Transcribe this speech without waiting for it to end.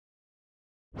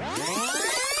This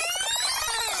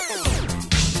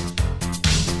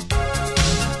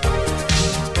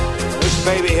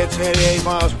baby hits 88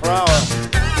 miles per hour.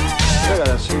 We're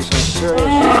gonna see some serious...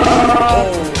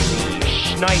 Holy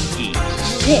shnikes.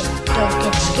 Sit, don't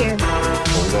get scared.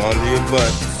 Hold on to your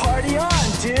butt. Party on,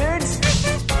 dudes!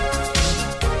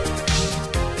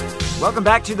 Welcome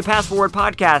back to the Pass Forward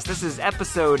Podcast. This is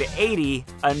episode 80,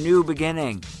 A New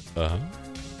Beginning.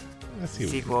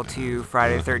 Sequel to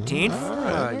Friday the 13th.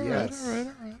 Yes.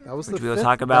 That was Which the we'll fifth,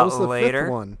 talk about that was the later.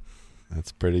 Fifth one.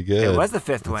 That's pretty good. It was the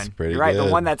fifth one. Pretty You're right, good.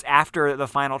 the one that's after the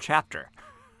final chapter.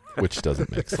 Which doesn't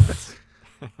make sense.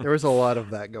 There was a lot of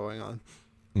that going on.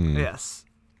 Yes.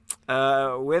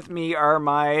 With me are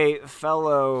my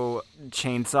fellow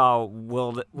chainsaw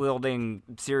wielding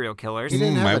serial killers. He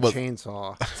didn't have I a was-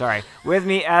 chainsaw. Sorry. With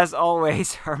me, as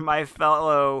always, are my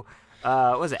fellow,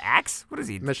 was it axe? What is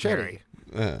he? Machete. carry?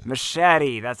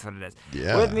 Machete, that's what it is.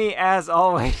 Yeah. With me, as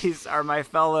always, are my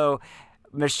fellow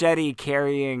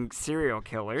machete-carrying serial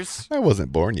killers. I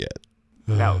wasn't born yet.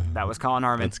 That was Colin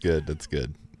Harmon. That's good. That's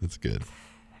good. That's good.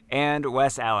 And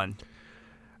Wes Allen.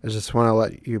 I just want to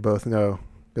let you both know,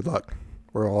 good luck.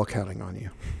 We're all counting on you.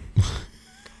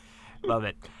 Love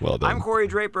it. Well done. I'm Corey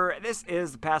Draper. This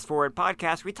is the Pass Forward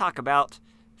Podcast. We talk about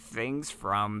things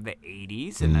from the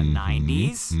 80s and the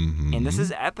 90s. And this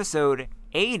is episode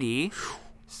 80.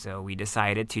 So we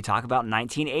decided to talk about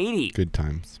 1980. Good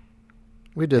times.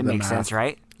 We did It the makes math. sense,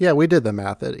 right? Yeah, we did the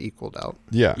math. It equaled out.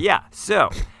 Yeah. Yeah. So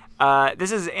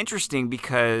this is interesting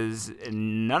because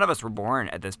none of us were born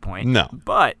at this point. No.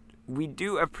 But we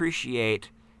do appreciate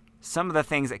some of the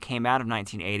things that came out of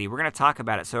 1980. We're going to talk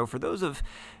about it. So for those of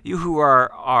you who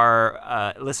are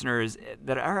our listeners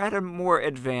that are at a more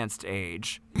advanced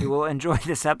age, you will enjoy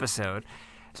this episode,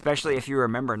 especially if you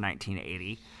remember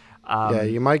 1980. Yeah,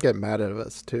 you might get mad at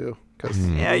us, too. Because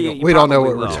Yeah, you we don't know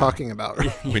probably what will. we're talking about.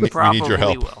 We need your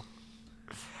help. Will.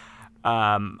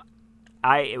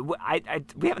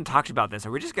 We haven't talked about this.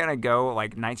 Are we just gonna go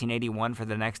like 1981 for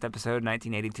the next episode,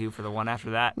 1982 for the one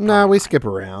after that? Nah, we skip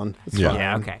around. It's Yeah. fine.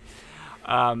 Yeah, okay.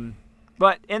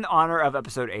 But in honor of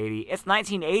episode 80, it's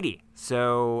 1980.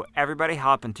 So everybody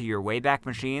hop into your Wayback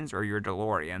Machines or your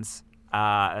DeLoreans.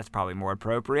 That's probably more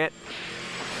appropriate.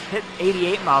 Hit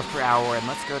 88 miles per hour and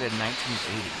let's go to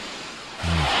 1980.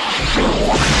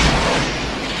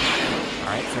 All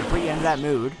right, so to put you into that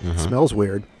mood. It smells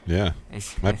weird. Yeah.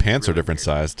 it's- My it's pants are really different weird.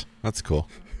 sized. That's cool.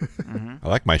 I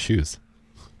like my shoes.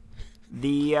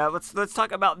 Let's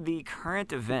talk about the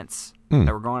current events that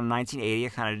were going on in 1980.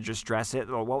 Kind of just stress it.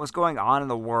 What was going on in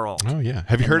the world? Oh yeah.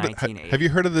 Have you in heard? 1980. Have you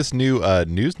heard of this new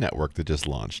news network that just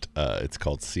launched? It's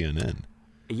called CNN.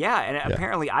 Yeah, and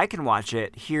apparently I can watch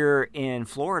it here in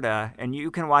Florida, and you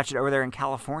can watch it over there in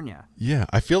California. Yeah,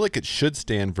 I feel like it should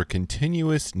stand for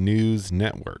Continuous News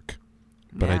Network,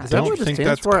 but Yeah. I Is Is that don't what it think stands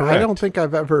that's for? correct. I don't think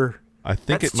I've ever... I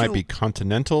think That's it might too- be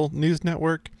Continental News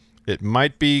Network. It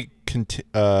might be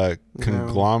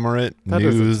Conglomerate That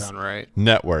doesn't News sound right.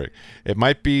 Network. It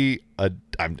might be a.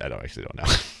 I don't know.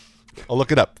 I'll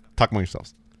look it up. Talk among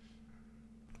yourselves.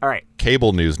 All right.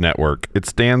 Cable News Network. It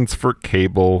stands for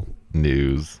Cable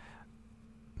News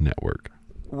Network.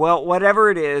 Well,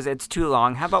 whatever it is, it's too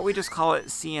long. How about we just call it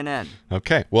CNN?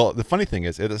 Okay. Well, the funny thing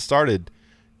is, it started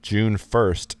June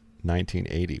 1st,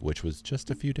 1980, which was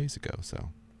just a few days ago. So,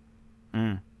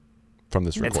 from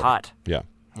this recording. It's hot. Yeah.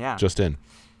 Yeah. Just in.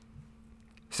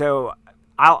 So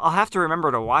I'll have to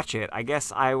remember to watch it. I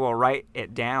guess I will write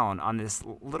it down on this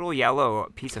little yellow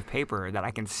piece of paper that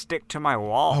I can stick to my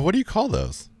wall. Oh, what do you call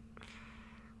those?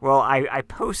 Well, I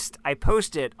post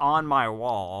it on my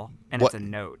wall, and What? it's a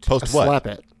note. Post what? Slap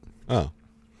it. Oh.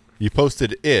 You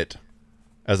posted it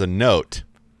as a note.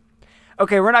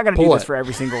 Okay, we're not going to do Pull this it. for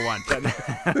every single one.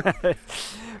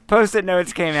 Post-it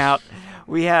notes came out.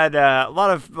 We had a lot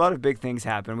of big things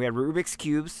happen. We had Rubik's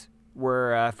Cubes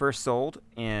were first sold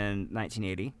in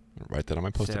 1980. Write that on my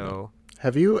post-it note. So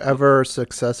Have you ever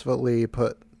successfully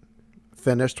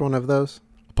finished one of those?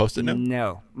 Post-it note?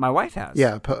 no, my wife has.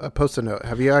 Yeah, a post-it note.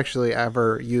 Have you actually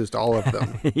ever used all of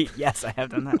them? Yes, I have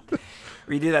done that.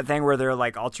 We do that thing where they're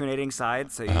like alternating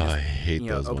sides, so you Oh, just I hate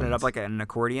those open it up ones. like an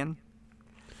accordion.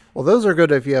 Well, those are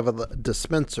good if you have a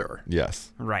dispenser.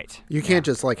 Yes. Right. You can't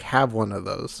just like have one of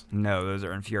those. No, those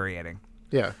are infuriating.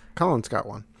 Yeah, Colin's got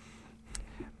one.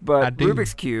 But do.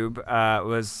 Rubik's Cube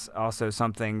was also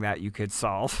something that you could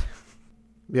solve.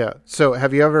 Yeah. So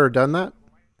have you ever done that?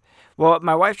 Well,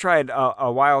 my wife tried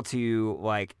a while to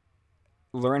like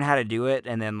learn how to do it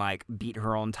and then like beat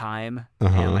her own time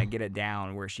and like get it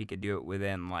down where she could do it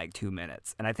within like 2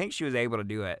 minutes. And I think she was able to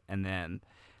do it and then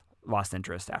lost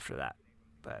interest after that.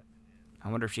 But I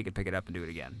wonder if she could pick it up and do it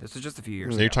again. This was just a few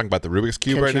years So ago. you're talking about the Rubik's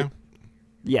Cube Can right she- now?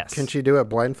 Yes. Can she do it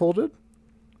blindfolded?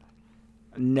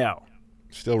 No.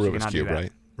 Still She Rubik's cannot do Cube, that.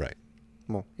 right? Right.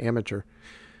 Well, amateur.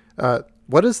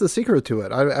 What is the secret to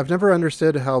it? I've never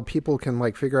understood how people can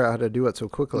like figure out how to do it so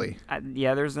quickly.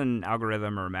 Yeah, there's an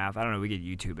algorithm or math. I don't know. We could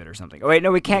YouTube it or something. Oh, wait,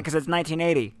 no, we can't because it's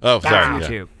 1980. Oh, sorry. It's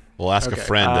Yeah. YouTube. We'll ask a Okay.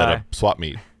 friend at a swap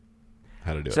meet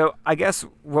how to do it. So I guess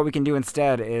what we can do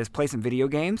instead is play some video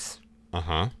games.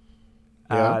 Uh-huh.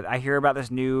 Yeah. I hear about this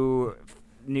new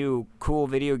cool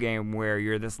video game where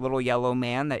you're this little yellow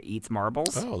man that eats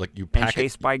marbles Oh, like you and pack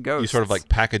chased by ghosts. You sort of like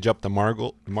package up the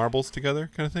marbles together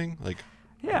kind of thing? Like,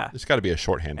 yeah, there's got to be a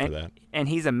shorthand for and, that. and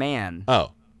he's a man.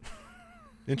 Oh.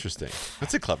 Interesting.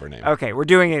 That's a clever name. Okay, we're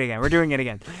doing it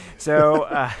again.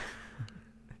 So,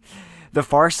 The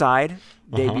Far Side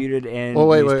debuted in Well,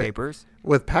 wait. newspapers.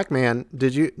 With Pac-Man,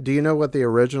 do you know what the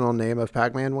original name of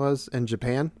Pac-Man was in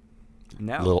Japan?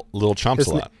 No. Little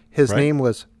Chomps-a-lot. His right? name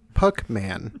was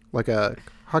Puck-Man, like a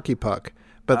hockey puck.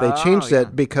 But they Oh, changed yeah.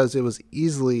 it because it was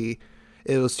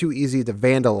too easy to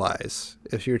vandalize,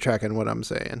 if you're tracking what I'm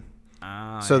saying.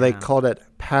 Oh, So they yeah. called it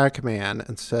Pac-Man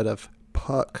instead of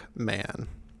Puck-Man.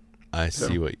 I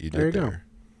see what you did there you go. there.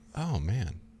 Oh,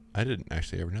 man. I didn't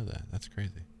actually ever know that. That's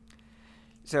crazy.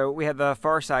 So we had the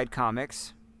Far Side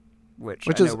comics, which I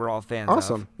Which know is we're all fans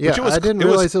Awesome. of. Yeah, it was- I didn't it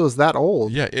was- realize it was that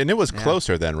old. Yeah, and it was Yeah.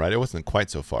 closer then, right? It wasn't quite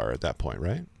so far at that point,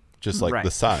 right? Just like Right.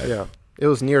 the side. Yeah. It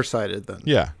was nearsighted then.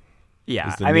 Yeah. Yeah,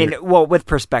 Is the I mean, near- well, with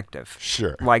perspective.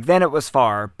 Sure. Like then it was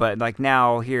far, but like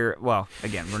now here, well,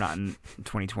 again, we're not in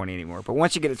 2020 anymore. But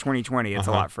once you get to 2020, it's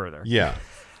a lot further. Yeah.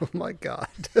 Oh my God.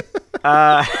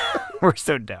 We're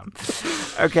so dumb.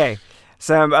 Okay,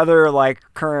 some other like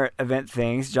current event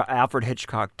things. Alfred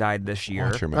Hitchcock died this year.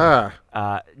 Watch your mouth.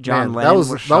 John Man, Lennon that was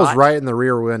was shot. right in the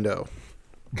rear window.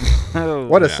 Oh.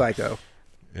 What a Yeah. psycho.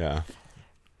 Yeah.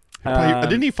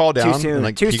 Didn't he fall down? soon. And,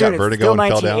 like, Too he soon. got It's vertigo still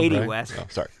and fell down. 1980, Right? Wes. Oh,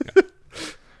 sorry. Yeah.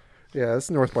 Yeah, it's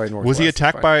North by Northwest. Was he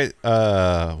attacked Fine.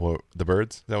 by the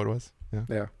birds? Is that what it was? Yeah.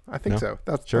 Yeah, I think No? so.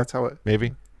 That's Sure. how it. Maybe.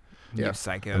 You Yeah.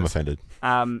 psychos. I'm offended.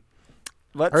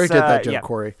 Let's. I already did that joke, yeah.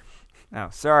 Corey. Oh,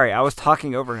 sorry. I was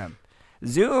talking over him.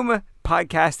 Zoom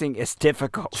podcasting is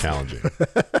difficult. Challenging.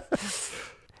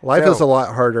 Life So- is a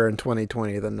lot harder in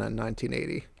 2020 than in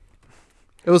 1980.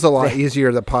 It was a lot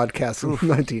easier to podcast in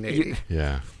 1980.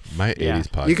 Yeah. My Yeah. 80s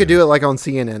podcast. You could do it like on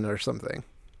CNN or something.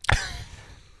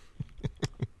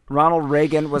 Ronald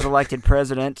Reagan was elected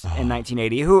president Oh. in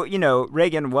 1980. Who, you know,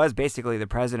 Reagan was basically the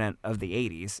president of the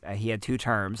 80s. He had 2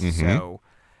 terms, so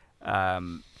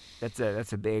that's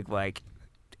a big like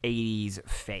 80s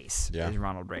face. Yeah. Is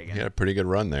Ronald Reagan. He had a pretty good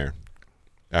run there.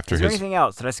 After Is there his anything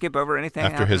else? Did I skip over anything?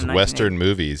 after happened his in 1980? Western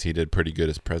movies, he did pretty good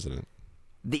as president.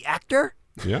 The actor?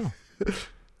 Yeah.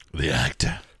 The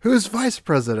actor. Who's vice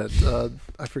president?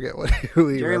 I forget who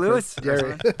he Jerry referenced. Lewis?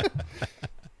 Jerry.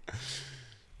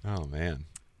 Oh man.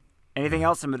 Anything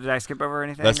else? Did I skip over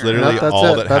anything? That's or- literally that's all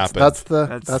it. that that's,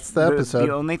 happened. That's the episode.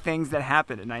 The only things that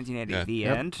happened in 1980. Yeah. The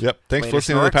Yep. end. Yep. Thanks for Later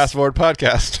listening to the shorts. Passive Forward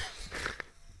podcast.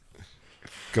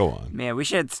 Go on. Man, we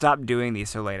should stop doing these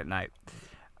so late at night.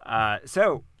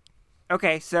 So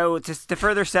to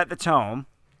further set the tone,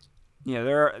 you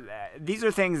know, these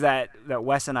are things that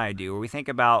Wes and I do, where we think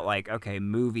about like, okay,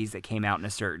 movies that came out in a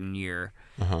certain year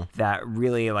that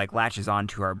really like latches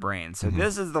onto our brains. So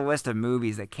this is the list of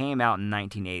movies that came out in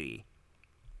 1980.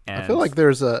 And I feel like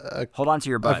there's a hold on to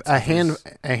your butts. a because-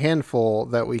 handful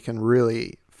that we can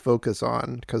really focus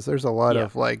on because there's a lot Yeah.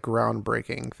 of like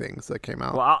groundbreaking things that came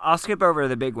out. Well, I'll skip over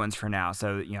the big ones for now.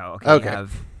 So you know, Okay. we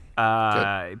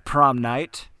have Prom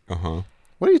Night. Uh-huh.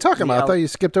 What are you talking about? I El- thought you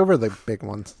skipped over the big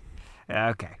ones.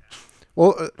 Okay.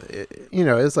 Well, you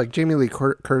know, it's like Jamie Lee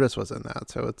Curtis was in that,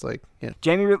 so it's like, yeah.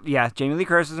 Jamie Lee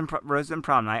Curtis was in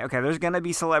Prom Night. Okay, there's gonna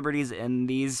be celebrities in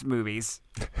these movies.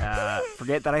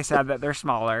 Forget that I said that they're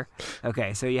smaller.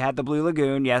 Okay, so you had the Blue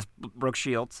Lagoon. Yes, Brooke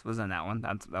Shields was in that one.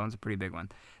 That one's a pretty big one.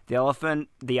 The Elephant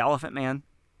Man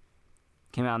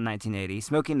came out in 1980.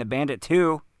 Smoking the Bandit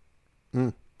 2.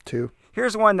 2.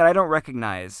 Here's one that I don't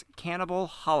recognize. Cannibal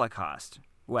Holocaust.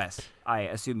 Wes, I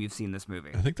assume you've seen this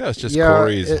movie. I think that was just Yeah,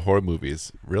 Corey's horror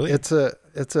movies. Really? It's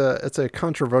a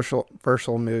controversial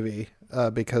movie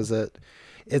because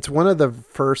it's one of the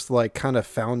first like kind of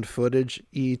found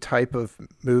footage-y type of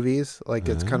movies. Like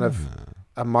it's kind of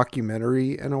a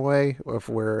mockumentary in a way of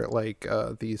where like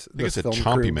these. I think it's a film crew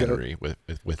chompumentary with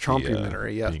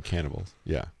Chompumentary, yeah. being cannibals.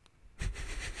 Yeah.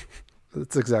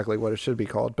 That's exactly what it should be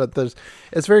called. But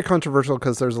it's very controversial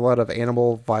because there's a lot of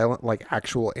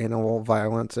actual animal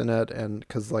violence in it. And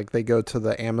because like they go to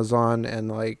the Amazon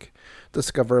and like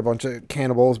discover a bunch of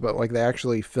cannibals, but like they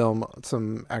actually film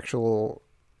some actual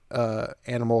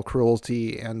animal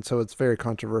cruelty, and so it's very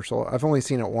controversial. I've only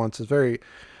seen it once. It's very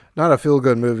not a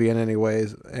feel-good movie in any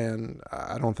ways, and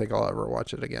I don't think I'll ever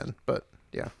watch it again. But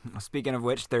yeah. Speaking of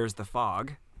which, there's The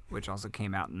Fog, which also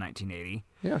came out in 1980.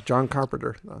 Yeah, John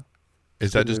Carpenter.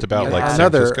 Is that just about like San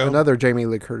another Francisco? Jamie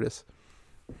Lee Curtis?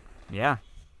 Yeah.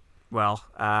 Well,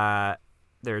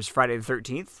 there's Friday the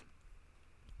 13th.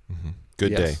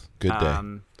 Good Yes. day. Good day.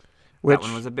 Which, that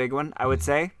one was a big one, I would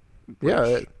say. yeah,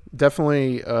 it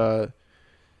definitely.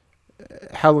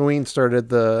 Halloween started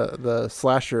the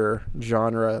slasher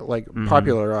genre, like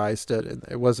popularized it.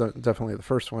 It wasn't definitely the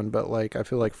first one, but like I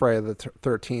feel like Friday the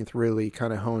 13th really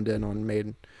kind of honed in on, made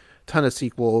a ton of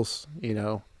sequels, you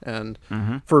know, and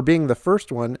for being the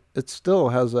first one, it still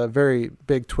has a very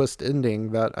big twist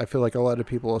ending that I feel like a lot of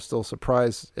people are still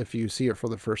surprised if you see it for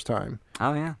the first time.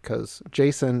 Oh, yeah. Because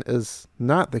Jason is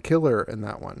not the killer in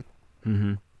that one.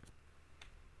 Mm-hmm.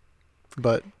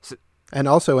 But, and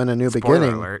also in A New Spoiler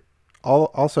Beginning, alert.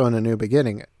 also in A New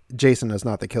Beginning, Jason is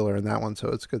not the killer in that one, so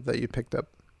it's good that you picked up,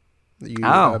 you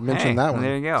mentioned that one.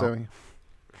 There you go. So,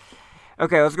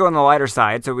 Okay, let's go on the lighter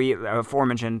side. So we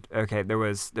aforementioned, okay,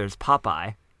 there's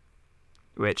Popeye,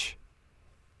 which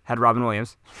had Robin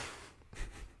Williams.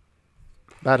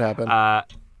 that happened.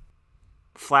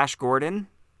 Flash Gordon,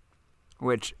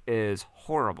 which is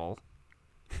horrible.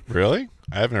 Really?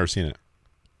 I have never seen it.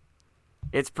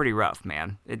 It's pretty rough,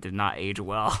 man. It did not age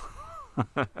well.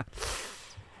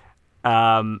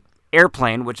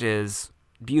 Airplane, which is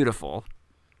beautiful.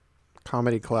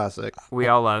 Comedy classic. We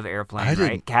all love Airplane, I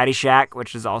right? Caddyshack,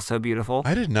 which is also beautiful.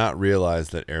 I did not realize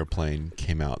that Airplane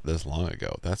came out this long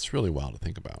ago. That's really wild to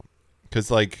think about. Because,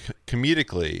 like,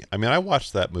 comedically, I mean, I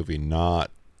watched that movie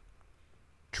not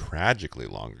tragically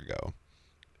long ago,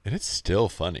 and it's still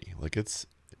funny. Like, it's...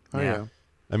 Oh, Yeah. yeah.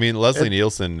 I mean, Leslie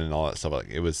Nielsen and all that stuff, like,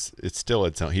 it's still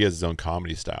its own... He has his own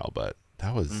comedy style, but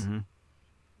that was...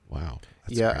 Wow.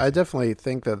 That's Yeah, crazy. I definitely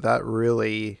think that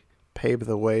really paved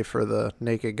the way for the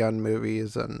Naked Gun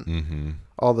movies and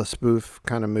all the spoof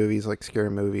kind of movies like Scary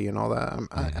Movie and all that.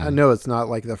 I know it's not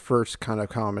like the first kind of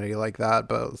comedy like that,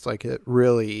 but it's like it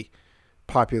really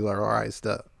popularized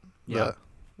it. Yeah.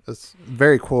 It's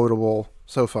very quotable,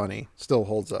 so funny, still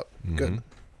holds up. Good.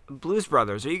 Blues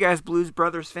Brothers. Are you guys Blues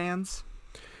Brothers fans?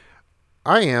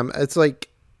 I am. It's like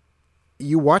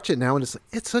you watch it now and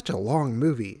it's such a long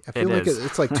movie. I feel It like is.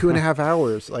 it's like 2.5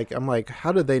 hours. Like I'm like,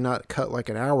 how did they not cut like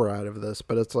an hour out of this?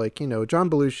 But it's like, you know, John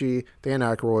Belushi, Dan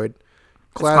Aykroyd,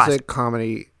 classic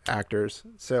comedy actors.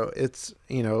 So it's,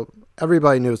 you know,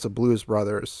 everybody knows the Blues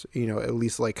Brothers, you know, at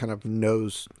least like kind of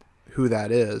knows who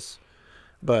that is.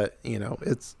 But, you know,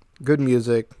 it's good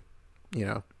music, you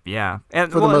know, Yeah.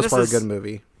 And for the most this part, is, a good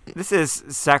movie. This is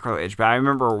sacrilege, but I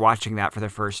remember watching that for the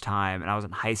first time, and I was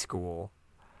in high school,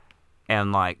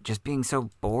 and like just being so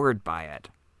bored by it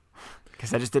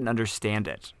because I just didn't understand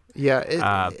it.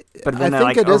 Yeah. But then, I think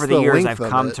like it is over the years, length I've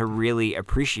of come it. to really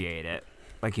appreciate it.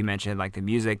 Like you mentioned, like the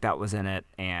music that was in it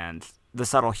and the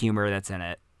subtle humor that's in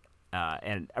it,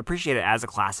 and appreciate it as a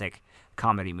classic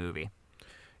comedy movie.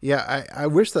 Yeah, I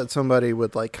wish that somebody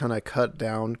would like kind of cut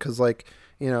down because like,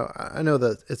 you know, I know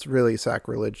that it's really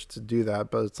sacrilege to do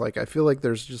that, but it's like I feel like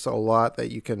there's just a lot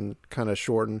that you can kind of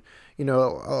shorten. You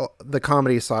know, the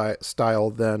comedy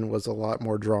style then was a lot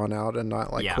more drawn out and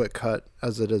not like quick cut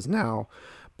as it is now.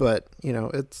 But, you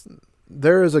know,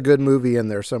 there is a good movie in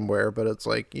there somewhere, but it's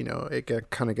like, you know, it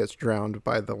kind of gets drowned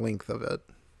by the length of it.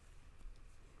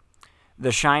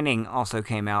 The Shining also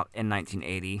came out in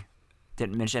 1980.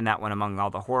 Didn't mention that one among all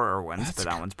the horror ones, but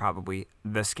that one's probably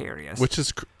the scariest.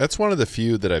 That's one of the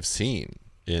few that I've seen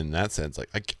in that sense.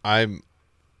 Like I'm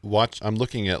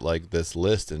looking at like this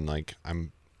list and like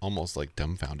I'm almost like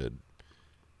dumbfounded.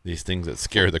 These things that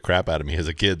scared the crap out of me as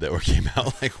a kid that came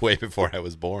out like way before I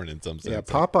was born in some sense. Yeah,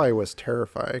 Popeye was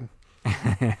terrifying.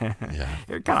 Yeah,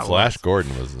 It kinda Flash was.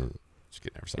 Gordon was just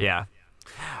getting everything. Yeah.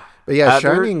 But yeah,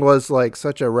 there- Shining was like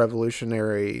such a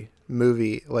revolutionary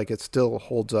movie. Like it still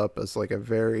holds up as like a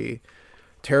very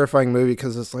terrifying movie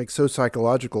because it's like so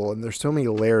psychological and there's so many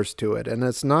layers to it. And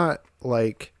it's not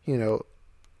like, you know,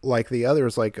 like the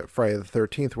others like Friday the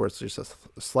 13th where it's just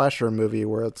a slasher movie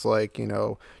where it's like, you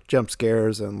know, jump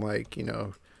scares and like, you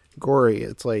know, gory.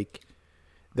 It's like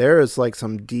there is like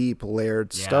some deep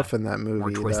layered stuff in that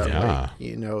movie twisted. that like,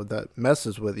 you know, that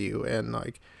messes with you and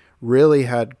like really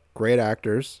had great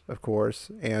actors, of course,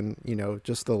 and, you know,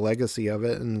 just the legacy of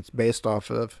it. And it's based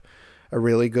off of a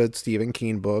really good Stephen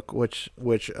King book, which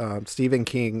Stephen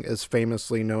King is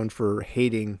famously known for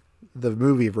hating the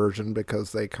movie version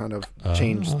because they kind of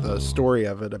changed the story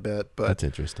of it a bit. But That's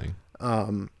interesting.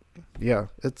 yeah,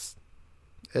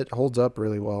 it holds up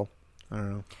really well. I don't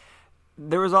know.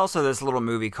 There was also this little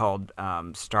movie called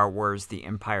Star Wars: The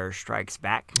Empire Strikes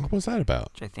Back, What was that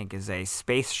about? which I think is a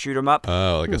space shoot 'em up.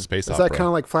 Oh, like a space Is opera. that kind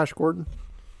of like Flash Gordon?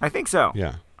 I think so.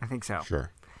 Yeah, I think so.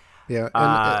 sure. Yeah,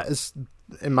 and it's,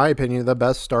 in my opinion, the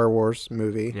best Star Wars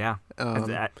movie. Yeah.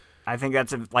 I think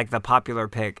that's like the popular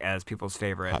pick as people's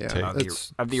favorite Hot of take. the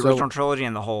So- original trilogy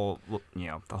and the whole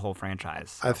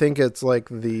franchise. I think it's like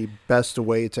the best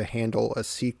way to handle a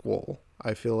sequel.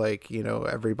 I feel like,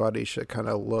 everybody should kind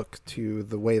of look to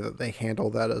the way that they handle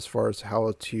that as far as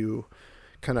how to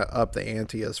kind of up the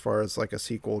ante as far as like a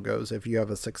sequel goes if you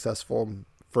have a successful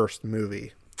first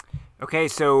movie. Okay,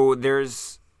 so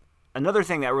there's another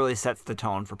thing that really sets the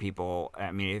tone for people.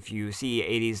 I mean, if you see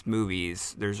 80s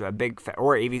movies, there's a big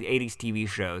or 80s TV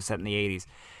shows set in the 80s.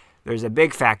 There's a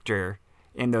big factor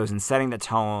in those in setting the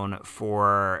tone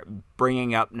for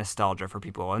bringing up nostalgia for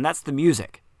people, and that's the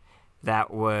music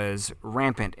that was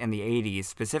rampant in the 80s,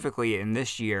 specifically in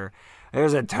this year.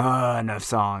 There's a ton of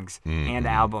songs and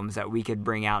albums that we could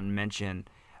bring out and mention.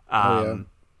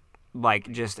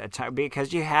 Like just a ton,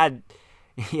 because you had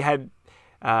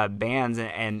bands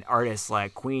and artists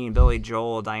like Queen, Billy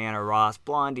Joel, Diana Ross,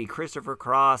 Blondie, Christopher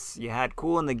Cross. You had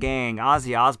Kool and the Gang,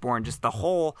 Ozzy Osbourne, just the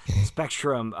whole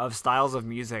spectrum of styles of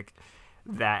music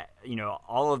that,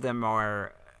 all of them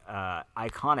are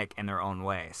iconic in their own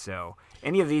way. So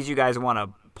any of these you guys want to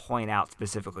point out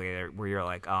specifically where you're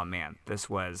like, oh man, this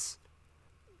was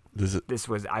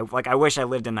I wish I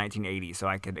lived in 1980 so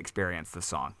I could experience this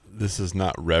song. This is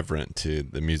not reverent to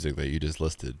the music that you just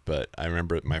listed, but I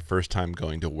remember my first time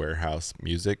going to Warehouse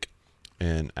Music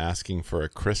and asking for a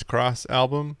Criss Cross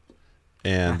album,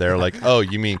 and they're like, "Oh,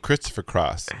 you mean Christopher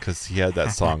Cross?" Because he had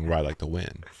that song "Ride Like the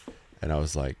Wind," and I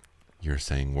was like, "You're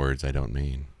saying words I don't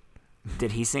mean."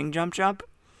 Did he sing Jump Jump?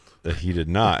 That he did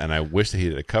not, and I wish that he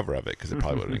did a cover of it because it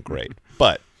probably would have been great.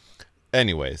 But,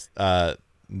 anyways,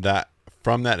 that.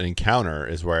 From that encounter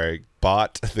is where I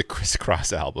bought the Criss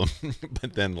Cross album,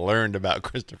 but then learned about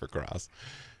Christopher Cross.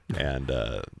 And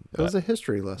It was a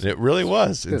history lesson. it really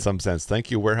was, in some sense. Thank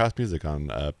you, Warehouse Music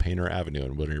on Painter Avenue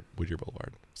and Whittier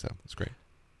Boulevard. So it's great.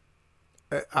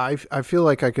 I feel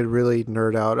like I could really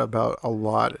nerd out about a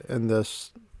lot in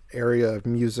this area of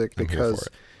music I'm here because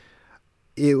for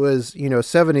it was,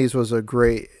 70s was a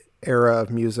great era of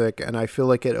music, and I feel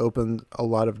like it opened a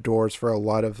lot of doors for a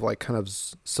lot of like kind of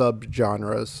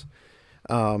sub-genres,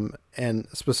 and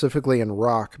specifically in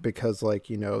rock because like,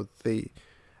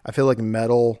 I feel like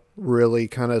metal really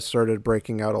kind of started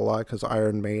breaking out a lot because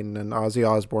Iron Maiden and Ozzy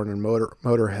Osbourne and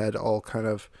Motorhead all kind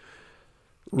of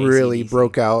really AC/DC.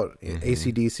 broke out.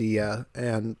 AC/DC, yeah.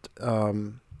 And,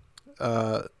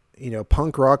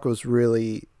 punk rock was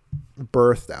really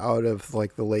birthed out of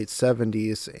like the late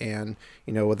 70s and,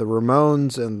 with the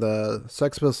Ramones and the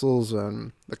Sex Pistols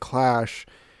and the Clash.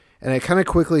 And it kind of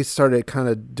quickly started kind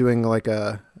of doing like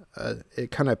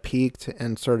it kind of peaked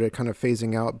and started kind of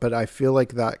phasing out. But I feel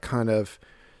like that kind of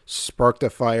sparked a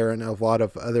fire in a lot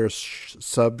of other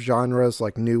subgenres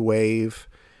like new wave,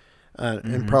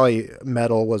 and probably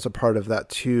metal was a part of that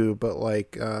too. But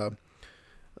like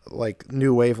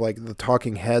new wave, like the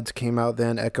Talking Heads came out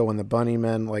then, Echo and the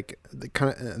Bunnymen, like the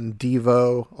kind of, and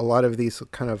Devo, a lot of these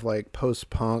kind of like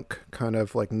post-punk kind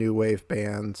of like new wave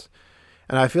bands.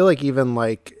 And I feel like even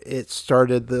like it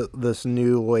started this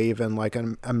new wave in like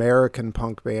American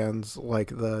punk bands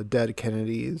like the Dead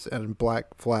Kennedys and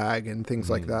Black Flag and things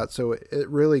like that. So it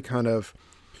really kind of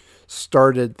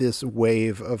started this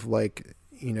wave of like,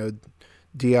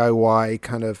 DIY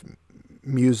kind of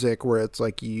music where it's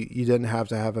like you didn't have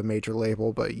to have a major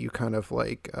label, but you kind of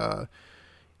like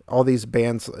all these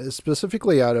bands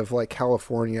specifically out of like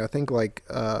California. I think like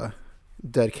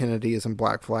Dead Kennedys and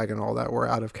Black Flag and all that were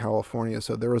out of California,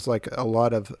 so there was like a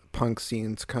lot of punk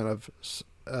scenes kind of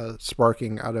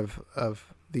sparking out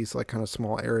of these like kind of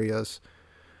small areas,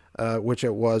 which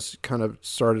it was kind of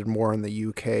started more in the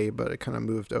UK, but it kind of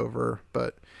moved over.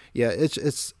 But yeah,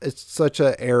 it's such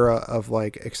an era of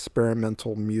like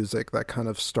experimental music that kind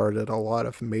of started a lot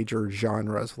of major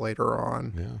genres later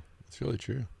on. Yeah, it's really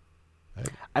true.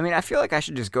 I mean, I feel like I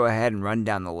should just go ahead and run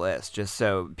down the list just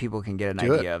so people can get an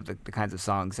Do idea of the kinds of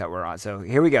songs that we're on. So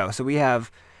here we go. So we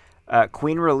have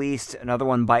Queen released another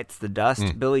one, Bites the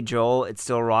Dust. Billy Joel, It's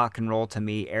Still Rock and Roll to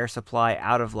Me. Air Supply,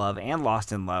 Out of Love and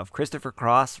Lost in Love. Christopher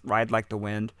Cross, Ride Like the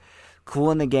Wind.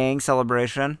 Kool and the Gang,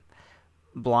 Celebration.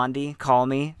 Blondie, Call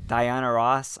Me. Diana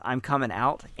Ross, I'm Coming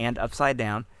Out and Upside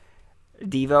Down.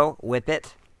 Devo, Whip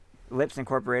It. Lips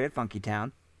Incorporated, Funky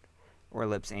Town. Or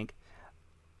Lip Sync.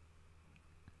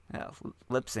 Yeah,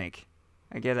 lip sync.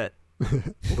 I get it.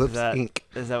 Lips Inc.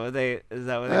 Is that what they Yeah,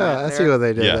 meant I see there? what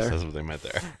they did Yes, there. that's what they meant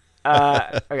there.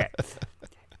 Okay.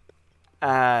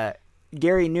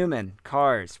 Gary Newman,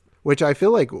 Cars. which I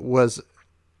feel like was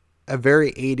a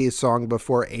very 80s song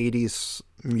before 80s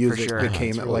music sure.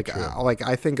 became That's really true. like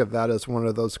I think of that as one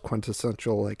of those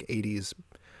quintessential like 80s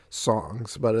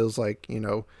songs, but it was like,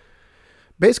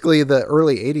 basically the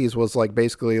early 80s was like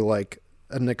basically like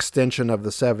an extension of the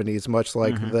 70s, much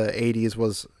like the 80s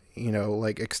was,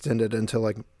 like extended into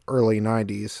like early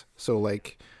 90s. So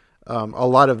like a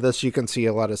lot of this you can see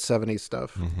a lot of 70s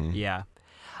stuff. Yeah.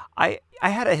 I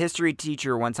had a history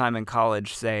teacher one time in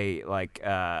college say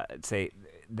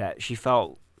that she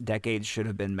felt decades should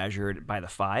have been measured by the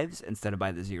fives instead of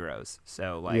by the zeros.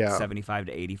 So like Yeah. 75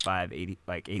 to 85,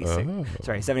 86. Oh.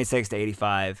 Sorry, 76 to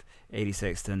 85,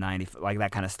 86 to 90, like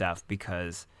that kind of stuff,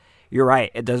 because you're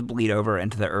right, it does bleed over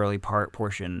into the early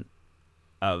portion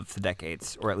of the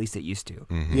decades, or at least it used to.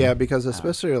 Yeah, because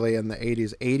especially in the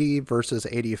 80s, 80 versus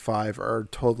 85 are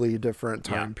totally different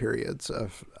time periods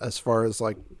of as far as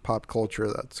like pop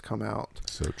culture that's come out.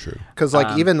 So true. Because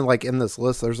like even like in this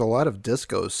list, there's a lot of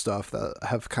disco stuff that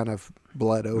have kind of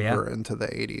bled over into the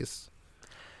 80s.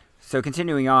 So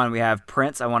continuing on, we have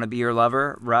Prince, I Want to Be Your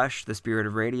Lover, Rush, The Spirit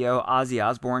of Radio, Ozzy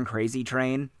Osbourne, Crazy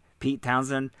Train, Pete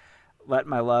Townsend, Let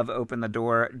My Love Open the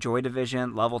Door, Joy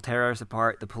Division, Love Will Tear Us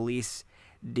Apart, The Police,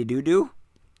 Doo-Doo-Doo,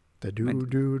 The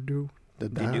do-do-do, the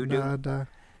da-da-da.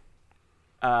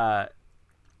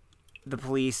 The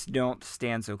Police, Don't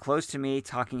Stand So Close to Me,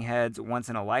 Talking Heads, Once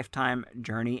in a Lifetime,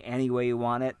 Journey, Any Way You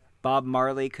Want It, Bob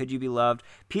Marley, Could You Be Loved,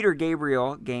 Peter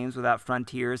Gabriel, Games Without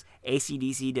Frontiers,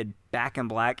 AC/DC did Back in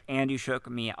Black, and You Shook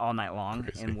Me All Night Long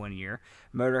in 1 year,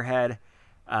 Motorhead,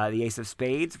 The Ace of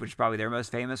Spades, which is probably their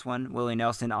most famous one, Willie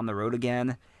Nelson, On the Road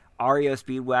Again, REO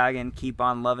Speedwagon, Keep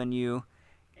On Loving You,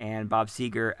 and Bob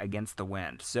Seger, Against the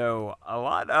Wind. So a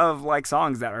lot of like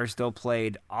songs that are still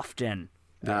played often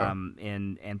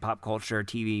in pop culture,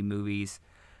 TV, movies,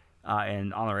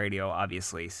 and on the radio,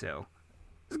 obviously. So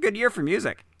it's a good year for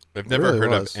music. I've never really heard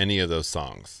was. of any of those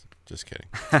songs. Just kidding.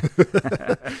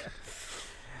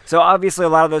 So obviously a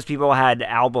lot of those people had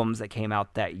albums that came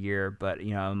out that year, but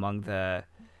among the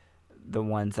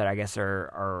ones that I guess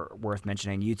are worth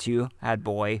mentioning, U2 had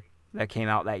Boy that came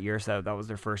out that year, so that was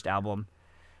their first album.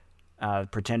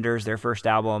 Pretenders, their first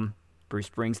album. Bruce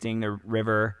Springsteen, The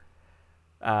River.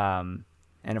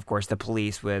 And of course The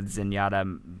Police with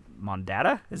Zenyatta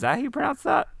Mondatta. Is that how you pronounce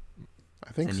that?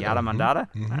 I think Zenyatta so. Mondatta?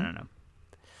 I don't know.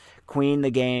 Queen,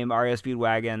 The Game, REO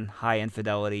Speedwagon, High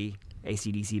Infidelity,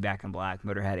 AC/DC, Back in Black,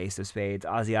 Motorhead, Ace of Spades,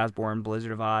 Ozzy Osbourne,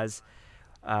 Blizzard of Oz,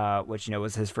 which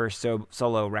was his first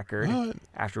solo record What?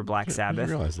 after Black didn't Sabbath.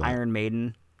 realize that. Iron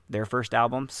Maiden, their first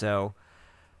album. So,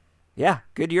 yeah,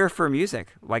 good year for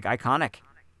music, like iconic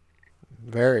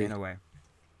Very. in a way.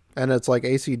 And it's like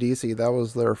AC/DC, that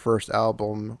was their first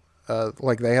album.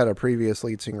 Like they had a previous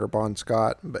lead singer, Bon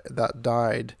Scott, but that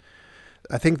died,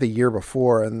 I think, the year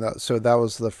before. And so that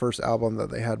was the first album that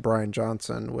they had Brian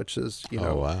Johnson, which is,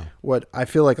 Oh, wow. what I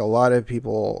feel like a lot of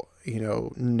people,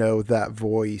 know that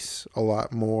voice a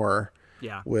lot more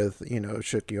Yeah. with,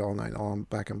 Shook You All Night Long,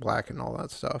 Back in Black and all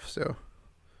that stuff. So,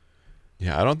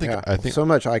 Yeah, I don't think yeah, I think so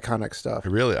much iconic stuff.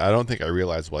 I don't think I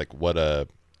realized like what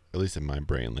at least in my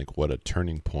brain, like what a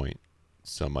turning point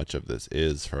so much of this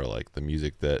is for like the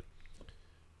music that,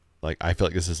 like, I feel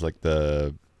like this is like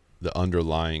the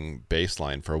underlying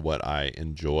baseline for what I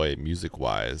enjoy music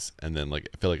wise, and then like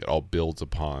I feel like it all builds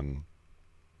upon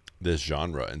this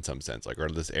genre in some sense, like, or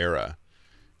this era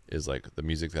is like the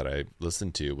music that I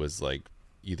listened to was like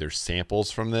either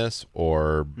samples from this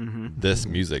or this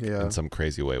music Yeah. in some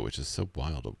crazy way, which is so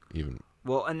wild to even.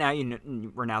 Well, and now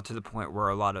we're now to the point where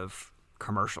a lot of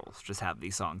commercials just have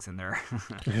these songs in there.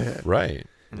 Right.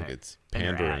 And Like they're- it's and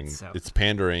they're pandering. ads, so- It's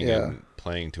pandering Yeah. and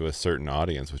playing to a certain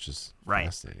audience, which is Right.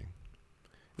 fascinating.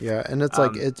 Yeah, and it's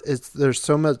like it's there's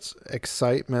so much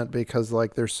excitement because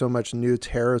like there's so much new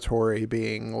territory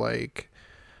being like,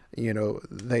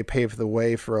 they paved the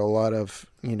way for a lot of,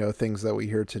 things that we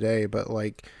hear today, but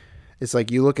like it's like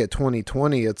you look at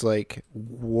 2020, it's like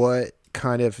what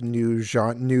kind of new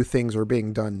things are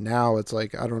being done now. It's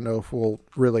like I don't know if we'll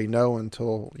really know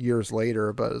until years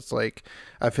later, but it's like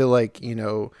I feel like,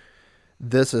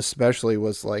 this especially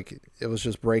was like it was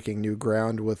just breaking new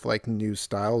ground with like new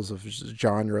styles of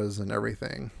genres and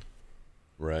everything.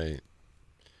 Right.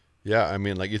 Yeah, I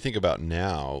mean, like you think about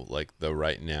now, like the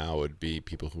right now would be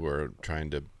people who are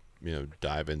trying to,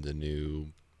 dive into new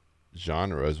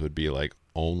genres would be like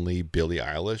only Billie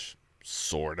Eilish,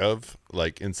 sort of,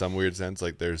 like in some weird sense.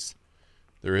 Like there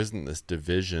isn't this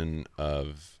division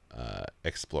of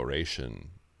exploration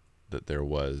that there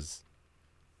was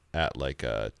at like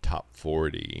a top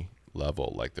 40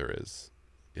 level, like there is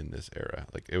in this era.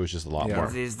 Like it was just a lot Yeah. more.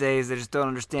 These days, they just don't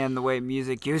understand the way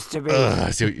music used to be.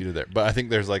 I see what you did there, but I think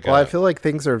there's like Well, I feel like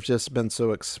things have just been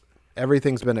so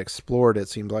everything's been explored. It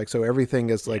seems like so everything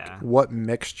is like Yeah. what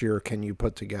mixture can you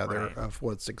put together Right. of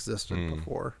what's existed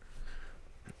before?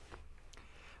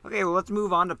 Okay, well, let's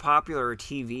move on to popular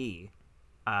TV.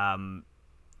 I've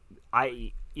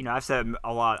said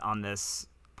a lot on this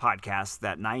podcast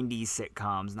that 90s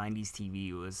sitcoms, 90s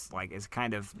TV is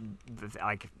kind of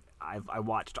like I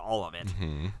watched all of it.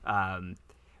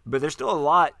 But there's still a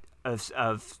lot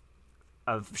of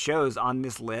shows on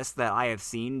this list that I have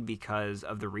seen because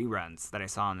of the reruns that I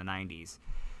saw in the 90s.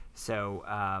 So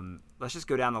let's just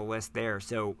go down the list there.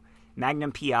 So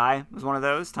Magnum P.I. was one of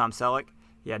those, Tom Selleck.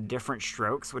 You had Different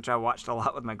Strokes, which I watched a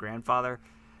lot with my grandfather.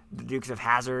 The Dukes of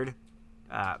Hazzard.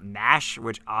 MASH,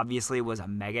 which obviously was a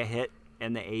mega hit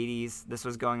in the 80s. This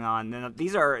was going on. Then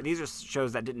these are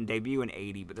shows that didn't debut in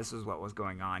 80, but this is what was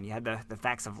going on. You had the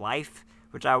Facts of Life,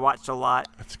 which I watched a lot.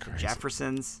 That's crazy.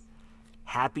 Jeffersons.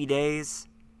 Happy Days.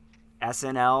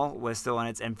 SNL was still in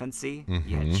its infancy.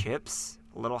 You had Chips.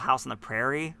 Little House on the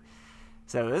Prairie.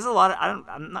 So there's a lot of,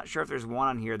 I'm not sure if there's one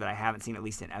on here that I haven't seen at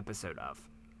least an episode of.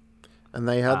 And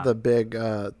they had the big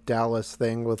Dallas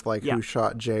thing with like Yeah. Who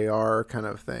Shot JR kind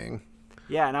of thing.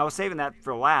 Yeah, and I was saving that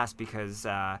for last because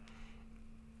that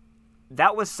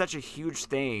was such a huge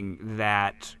thing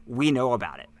that we know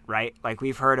about it, right? Like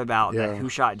we've heard about Yeah. that Who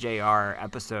Shot JR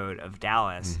episode of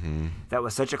Dallas. That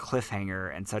was such a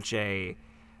cliffhanger and such a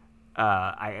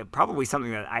probably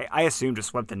something that I assume just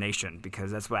swept the nation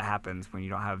because that's what happens when you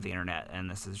don't have the internet and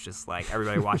this is just like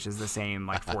everybody watches the same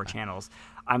like 4 channels.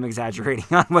 I'm exaggerating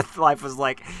on what life was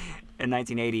like in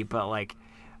 1980, but like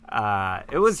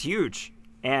it was huge.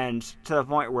 And to the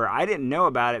point where I didn't know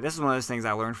about it. This is one of those things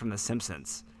I learned from The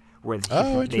Simpsons, where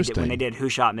when they did Who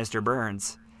Shot Mr.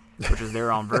 Burns, which was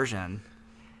their own version.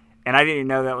 And I didn't even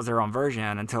know that was their own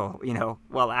version until,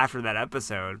 after that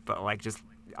episode. But like just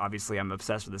obviously I'm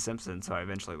obsessed with The Simpsons, so I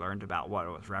eventually learned about what it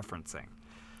was referencing.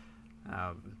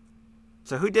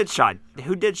 So who did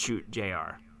shoot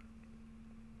JR?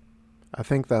 I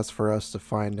think that's for us to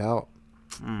find out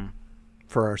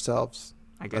for ourselves.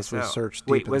 I guess As so. we search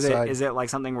Wait, deep inside. is it like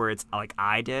something where it's like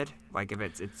I did? Like if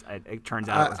it turns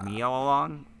out it was me all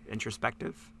along,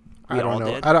 introspective? I don't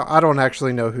know. Did? I don't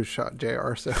actually know Who Shot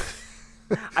JR. So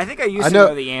I think I used to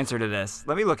know the answer to this.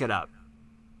 Let me look it up.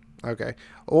 okay.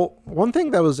 Well, one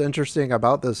thing that was interesting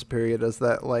about this period is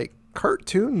that like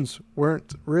cartoons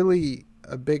weren't really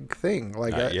a big thing.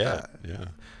 Like yeah.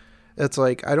 it's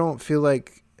like I don't feel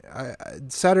like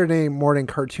Saturday morning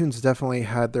cartoons definitely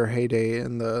had their heyday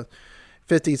in the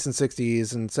 50s and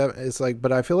 60s and 70s. It's like,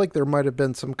 but I feel like there might have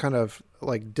been some kind of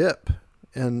like dip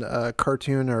in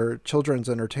cartoon or children's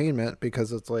entertainment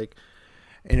because it's like,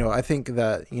 I think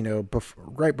that,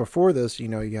 right before this,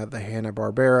 you had the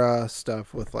Hanna-Barbera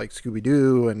stuff with like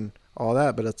Scooby-Doo and all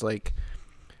that, but it's like,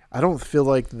 I don't feel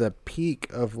like the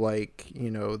peak of like,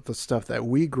 the stuff that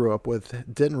we grew up with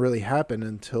didn't really happen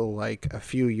until like a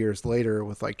few years later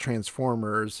with like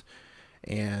Transformers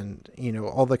and,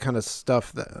 all the kind of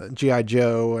stuff that G.I.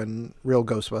 Joe and Real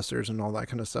Ghostbusters and all that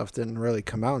kind of stuff didn't really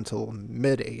come out until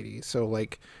mid 80s. So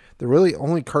like the really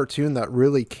only cartoon that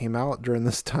really came out during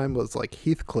this time was like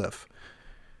Heathcliff,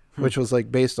 which was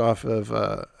like based off of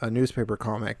a newspaper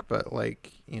comic. But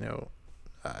like,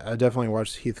 I definitely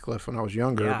watched Heathcliff when I was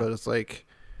younger, Yeah. but it's like,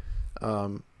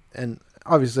 and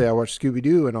obviously I watched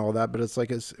Scooby-Doo and all that, but it's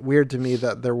like, it's weird to me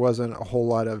that there wasn't a whole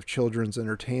lot of children's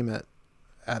entertainment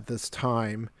at this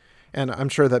time. And I'm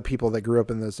sure that people that grew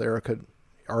up in this era could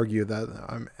argue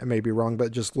that I may be wrong,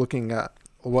 but just looking at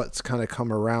what's kind of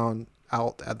come around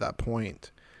out at that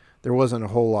point, there wasn't a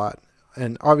whole lot.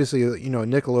 And obviously,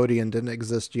 Nickelodeon didn't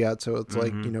exist yet. So it's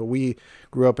like, we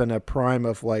grew up in a prime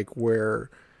of like where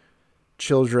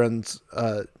children's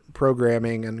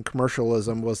programming and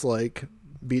commercialism was like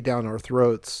beat down our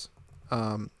throats.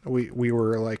 We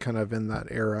were like kind of in that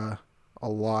era a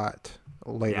lot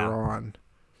later on.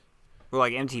 Well,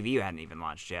 like MTV hadn't even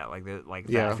launched yet.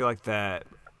 Yeah. I feel like the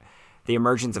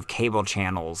emergence of cable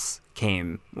channels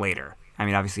came later. I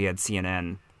mean, obviously you had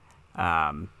CNN,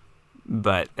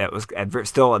 but it was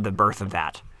still at the birth of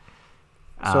that.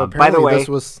 So apparently by the way,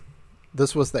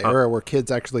 this was the era where kids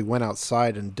actually went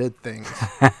outside and did things.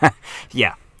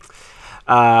 yeah.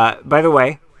 By the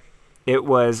way, it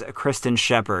was Kristen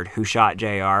Shepherd who shot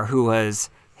JR, who was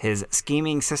his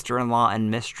scheming sister-in-law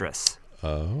and mistress.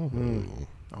 Oh.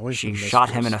 Always She the shot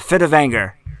him in a mistress. fit of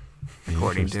anger,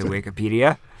 according to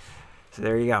Wikipedia. So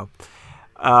there you go.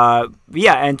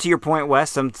 Yeah, and to your point,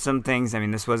 Wes, some things. I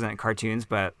mean, this wasn't cartoons,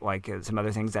 but like some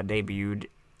other things that debuted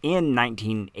in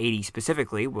 1980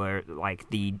 specifically were like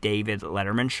the David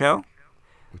Letterman Show,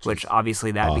 which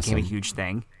obviously that became a huge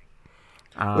thing.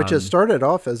 Which has started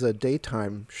off as a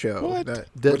daytime show that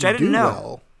didn't Which I didn't do know.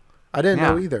 well. I didn't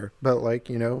know either, but like,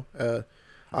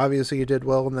 obviously you did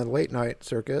well in the late night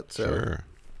circuit. So. Sure.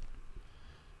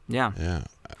 Yeah. Yeah.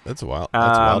 That's wild.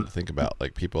 That's wild to think about.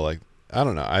 Like people like, I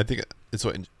don't know. I think it's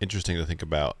so interesting to think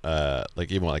about,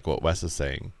 like even like what Wes is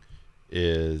saying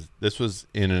is this was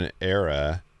in an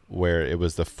era where it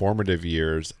was the formative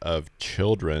years of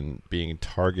children being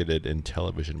targeted in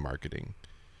television marketing.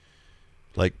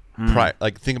 Like,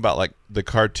 like think about like the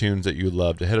cartoons that you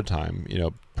loved ahead of time,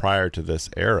 prior to this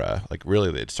era, like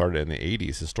really it started in the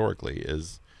 80s historically,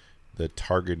 is the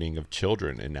targeting of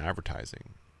children in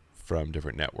advertising from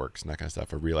different networks and that kind of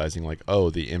stuff, of realizing like, oh,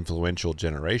 the influential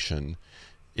generation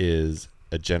is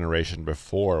a generation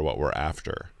before what we're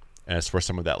after. And as for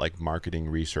some of that like marketing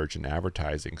research and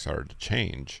advertising started to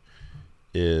change,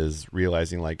 is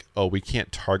realizing like, oh, we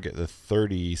can't target the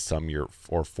 30-some year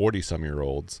or 40-some year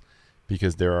olds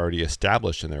because they're already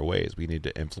established in their ways. We need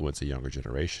to influence a younger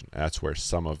generation. That's where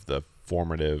some of the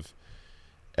formative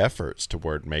efforts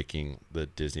toward making the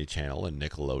Disney Channel and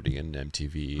Nickelodeon, and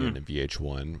MTV and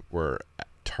VH1 were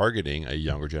targeting a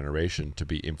younger generation to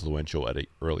be influential at an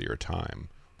earlier time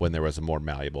when there was a more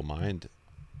malleable mind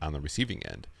on the receiving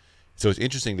end. So it's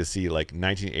interesting to see like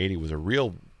 1980 was a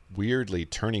real weirdly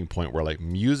turning point where like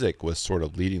music was sort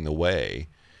of leading the way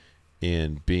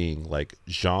in being like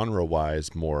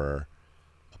genre-wise more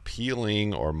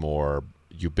appealing or more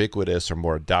ubiquitous or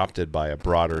more adopted by a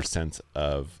broader sense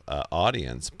of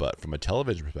audience. But from a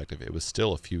television perspective, it was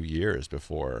still a few years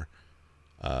before,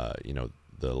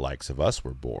 the likes of us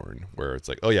were born, where it's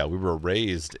like, oh yeah, we were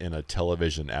raised in a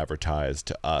television advertised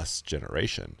to us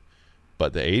generation.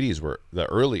 But the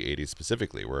early 80s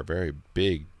specifically were a very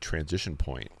big transition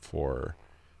point for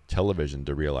television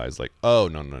to realize like, oh,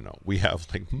 no. We have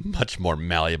like much more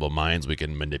malleable minds we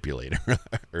can manipulate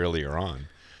earlier on.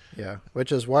 Yeah,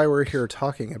 which is why we're here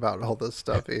talking about all this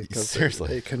stuff, because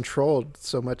Seriously. it controlled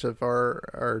so much of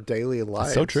our daily lives.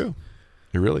 It's so true.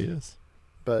 It really is.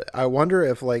 But I wonder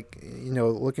if, like,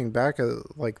 looking back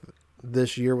at, like,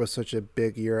 this year was such a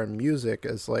big year in music,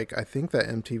 is like, I think that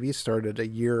MTV started a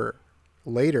year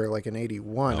later, like in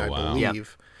 81, I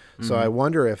believe. Yeah. So I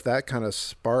wonder if that kind of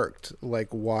sparked, like,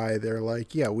 why they're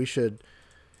like, yeah, we should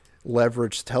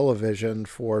leverage television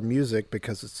for music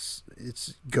because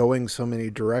it's going so many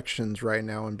directions right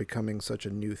now and becoming such a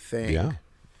new thing.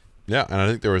 Yeah, and I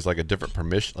think there was like a different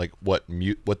permission, like what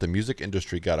the music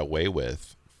industry got away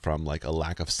with from like a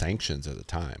lack of sanctions at the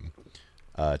time.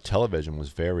 Television was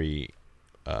very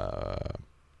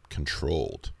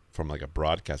controlled from like a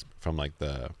broadcast, from like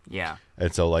the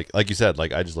and so like you said,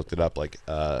 like I just looked it up, like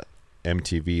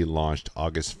MTV launched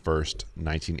August 1st,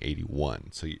 1981.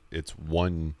 So it's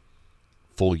one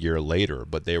full year later,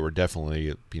 but they were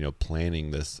definitely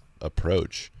planning this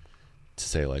approach to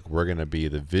say like, we're going to be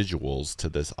the visuals to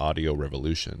this audio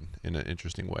revolution in an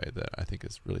interesting way that I think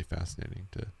is really fascinating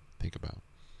to think about.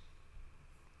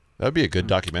 That would be a good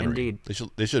documentary. Indeed.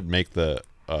 They should make the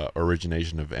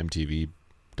origination of MTV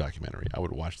documentary. I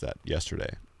would watch that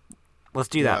yesterday. Let's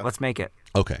do that. Let's make it.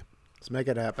 Okay. Let's make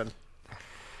it happen.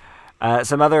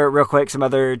 Some other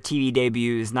TV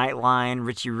debuts: Nightline,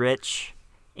 Richie Rich,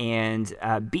 and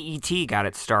BET got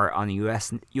its start on the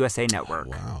USA Network.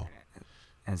 Wow.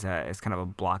 As kind of a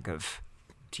block of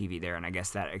TV there, and I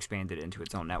guess that expanded into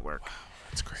its own network. Wow,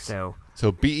 that's crazy. So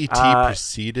BET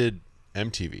preceded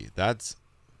MTV. That's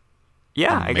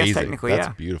amazing. I guess technically,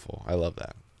 that's beautiful. I love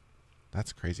that.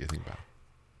 That's crazy to think about.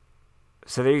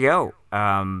 So there you go.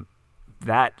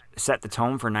 That set the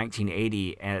tone for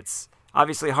 1980, and it's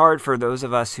obviously hard for those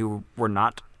of us who were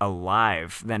not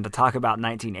alive then to talk about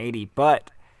 1980,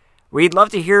 but we'd love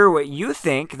to hear what you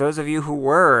think, those of you who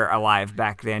were alive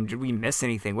back then. Did we miss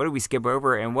anything? What did we skip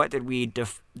over? And what did we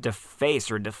deface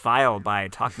or defile by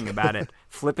talking about it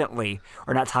flippantly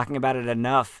or not talking about it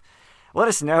enough? Let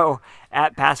us know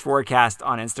at PassForwardCast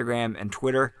on Instagram and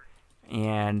Twitter,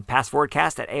 and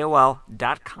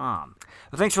PassForwardCast@AOL.com.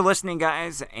 Well, thanks for listening,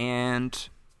 guys, and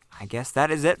I guess that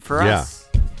is it for us.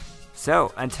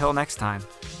 So, until next time.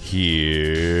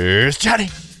 Here's Johnny.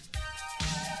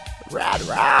 Rad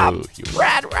Rob. Ooh,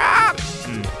 Rad Rob.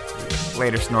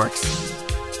 Later, Snorks.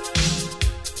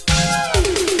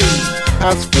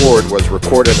 Pass Forward was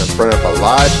recorded in front of a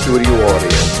live studio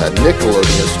audience at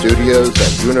Nickelodeon Studios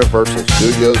at Universal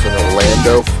Studios in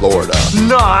Orlando, Florida.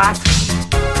 Not!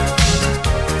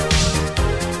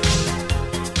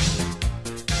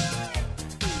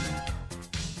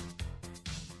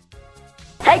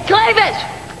 Hey, Clavis!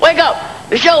 Wake up!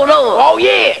 The show's over! Oh,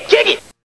 yeah! Kick it!